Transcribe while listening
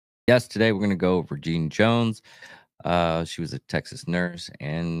Yes, today we're going to go over Jean Jones. She was a Texas nurse,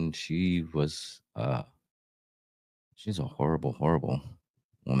 and she's a horrible, horrible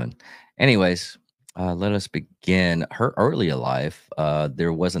woman. Anyways, let us begin. Her early life,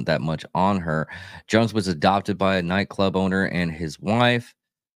 there wasn't that much on her. Jones was adopted by a nightclub owner and his wife.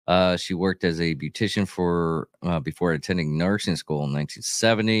 She worked as a beautician for before attending nursing school in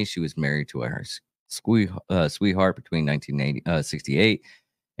 1970. She was married to her sweetheart between 1968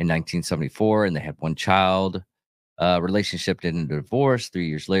 and 1974, and they had one child. Relationship ended in divorce. 3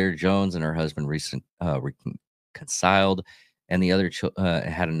 years later, Jones and her husband reconciled, and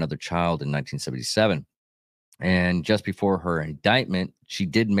had another child in 1977. And just before her indictment, she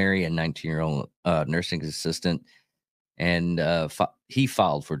did marry a 19-year-old nursing assistant, and he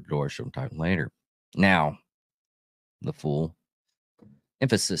filed for divorce sometime later. Now, the full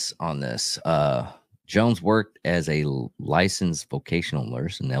emphasis on this. Jones worked as a licensed vocational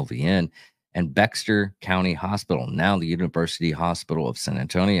nurse in LVN and Baxter County Hospital, now the University Hospital of San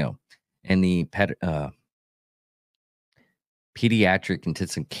Antonio, and the pediatric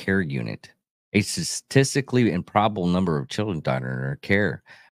intensive care unit. A statistically improbable number of children died under her care.